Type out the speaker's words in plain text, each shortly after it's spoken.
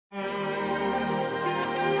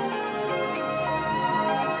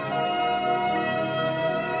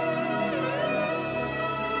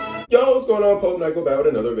Yo, what's going on? Pope Nyko back with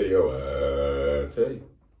another video. Today,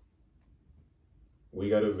 we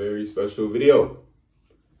got a very special video.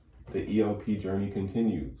 The ELP journey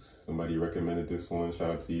continues. Somebody recommended this one.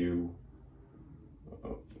 Shout out to you.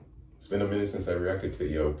 It's been a minute since I reacted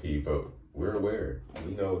to ELP, but we're aware.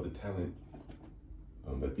 We know the talent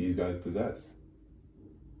that these guys possess.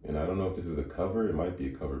 And I don't know if this is a cover. It might be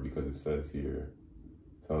a cover because it says here,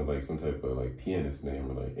 sounds like some type of like pianist name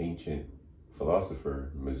or like ancient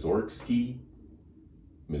philosopher, Mussorgsky.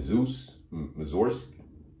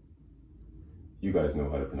 You guys know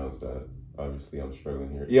how to pronounce that. Obviously, I'm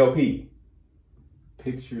struggling here. ELP,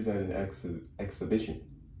 pictures at an exhibition.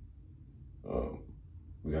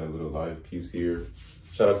 We got a little live piece here.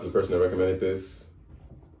 Shout out to the person that recommended this.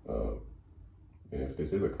 And if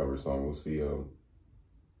this is a cover song, we'll see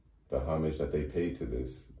the homage that they paid to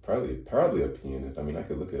this. Probably a pianist. I mean, I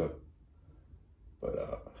could look it up, but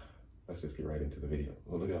let's just get right into the video.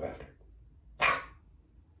 We'll look it up after.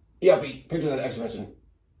 ELP, pictures at an exhibition,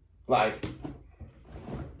 live.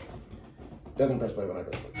 Doesn't press play when I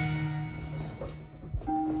press play.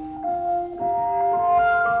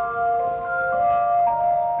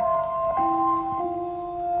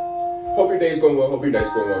 Hope your day's going well. Hope your night's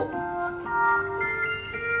going well.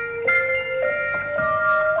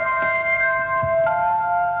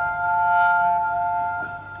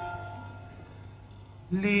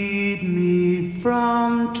 Lead me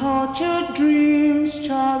from tortured dreams,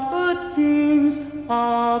 childhood themes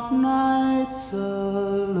of nights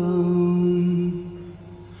alone.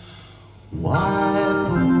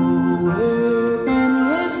 Wipe away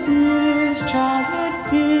endless years, childhood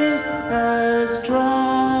fears as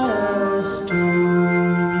dry as stone.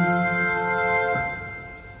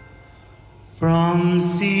 From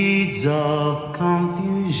seeds of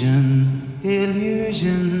confusion,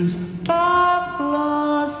 illusions, dark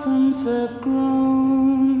blossoms have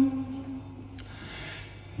grown.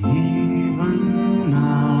 Even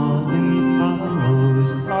now in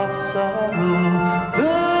furrows of sorrow,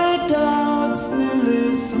 the doubt still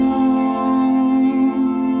is sown.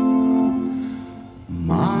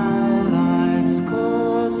 My life's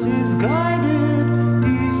course is guided,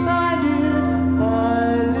 decided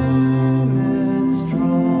by limits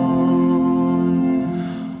drawn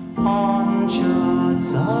on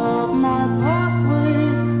charts of my past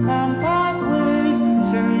ways and pathways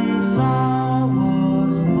since I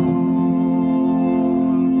was born.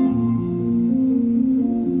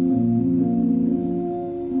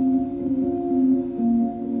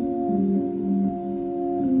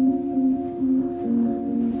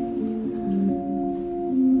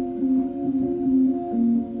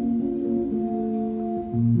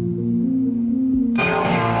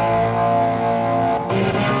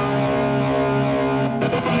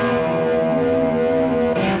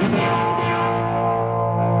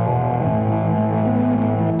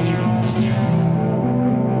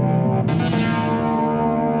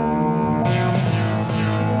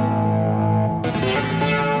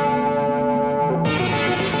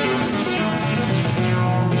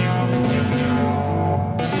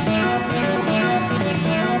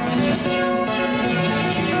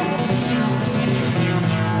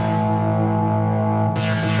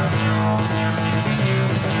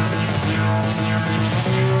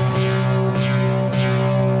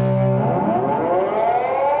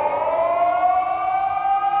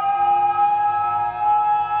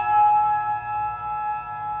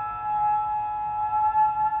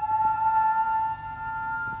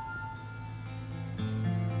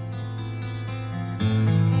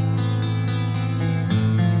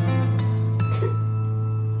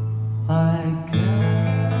 I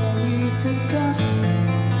carry the dust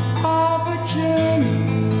of a journey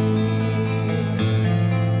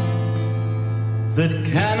that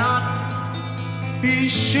cannot be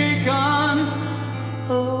shaken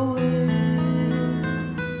away.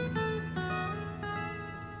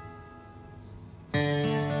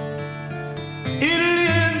 It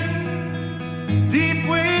lives deep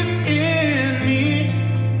within me,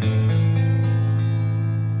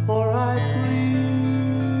 for I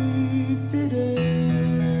breathe it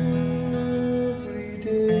every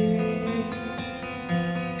day.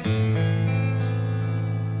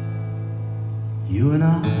 You and I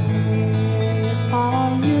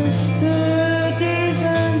are yesterday's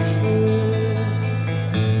answers.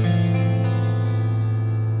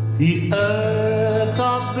 The earth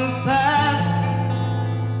of the past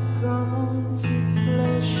comes to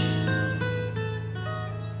flesh.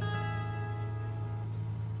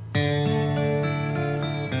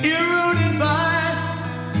 Eroded by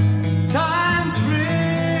time's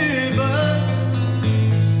rivers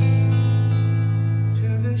to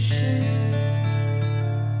the shapes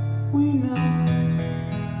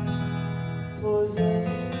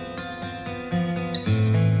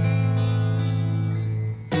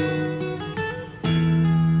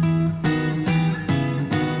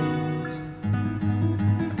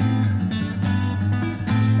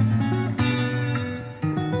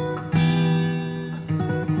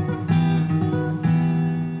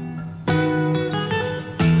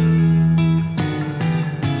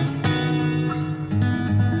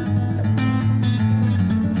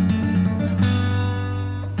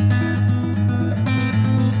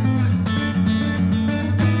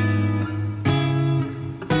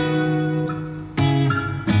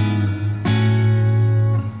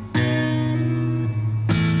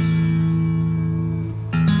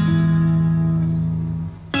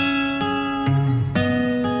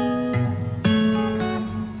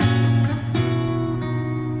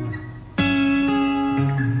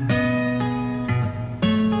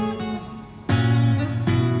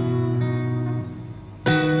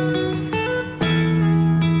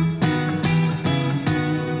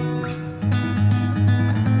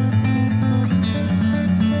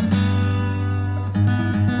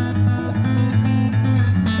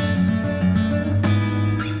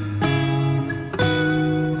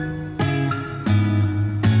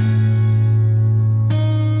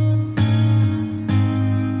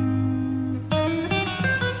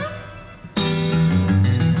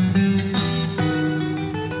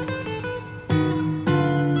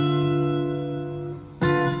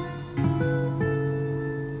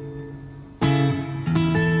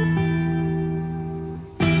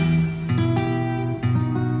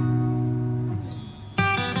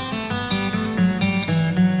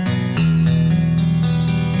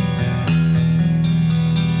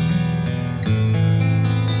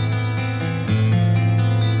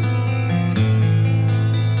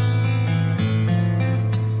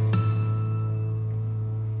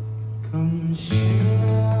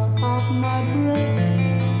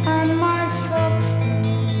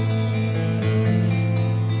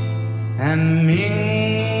and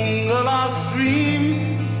mingle our streams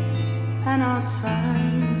and our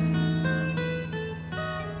times.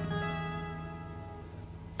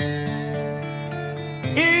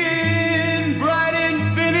 In bright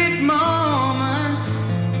infinite moments,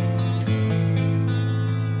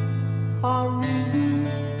 our reasons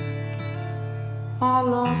are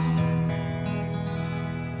lost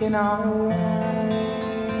in our lives.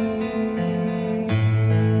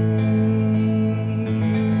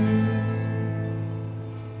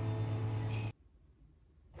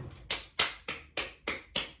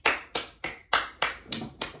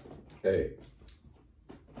 Hey,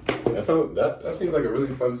 that seems like a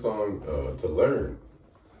really fun song to learn.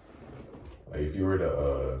 Like if you were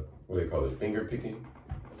to what do they call it, finger picking?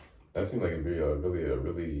 That seems like it'd be a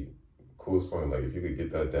really cool song. Like if you could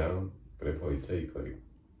get that down, but it'd probably take like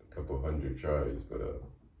a couple hundred tries. But it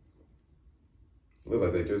looked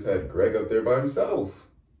like they just had Greg up there by himself.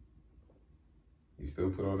 He still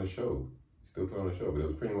put on a show. But it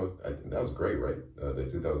was pretty much, I think that was great, right? The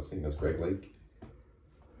dude that was singing, that's Greg Lake.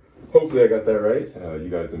 Hopefully I got that right. You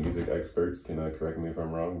guys, the music experts, can correct me if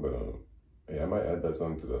I'm wrong, but yeah, I might add that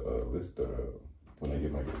song to the list when I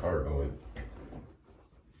get my guitar going.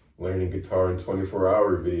 Learning guitar in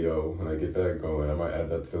 24-hour video, when I get that going, I might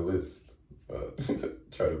add that to the list.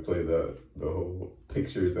 Try to play the whole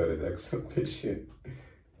pictures at an exhibition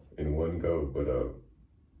in one go. But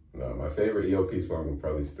no, my favorite ELP song would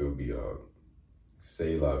probably still be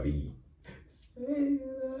C'est la vie. C'est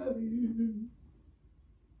la vie.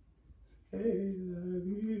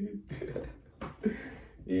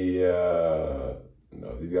 Yeah,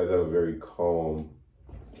 no, these guys have a very calm,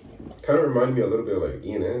 kind of reminded me a little bit of like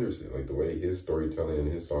Ian Anderson, like the way his storytelling and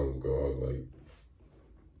his songs go. I was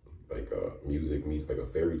like music meets like a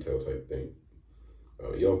fairy tale type thing.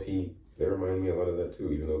 ELP, they remind me a lot of that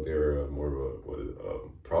too, even though they're more of a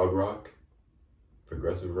prog rock,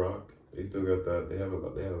 progressive rock. They still got that. They had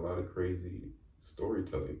a lot of crazy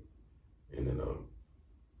storytelling, and then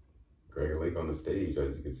Greg Lake on the stage,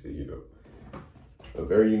 as you can see, you know, a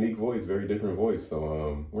very unique voice, very different voice.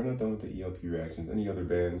 So we're not done with the ELP reactions. Any other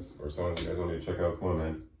bands or songs you guys want to check out? Come on,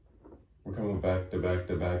 man. We're coming back to back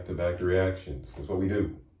reactions. That's what we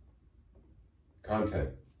do. Content.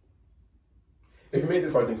 If you made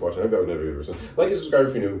this far, thanks for watching. I've got another video. Like and subscribe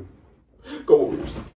if you're new. Go Warriors.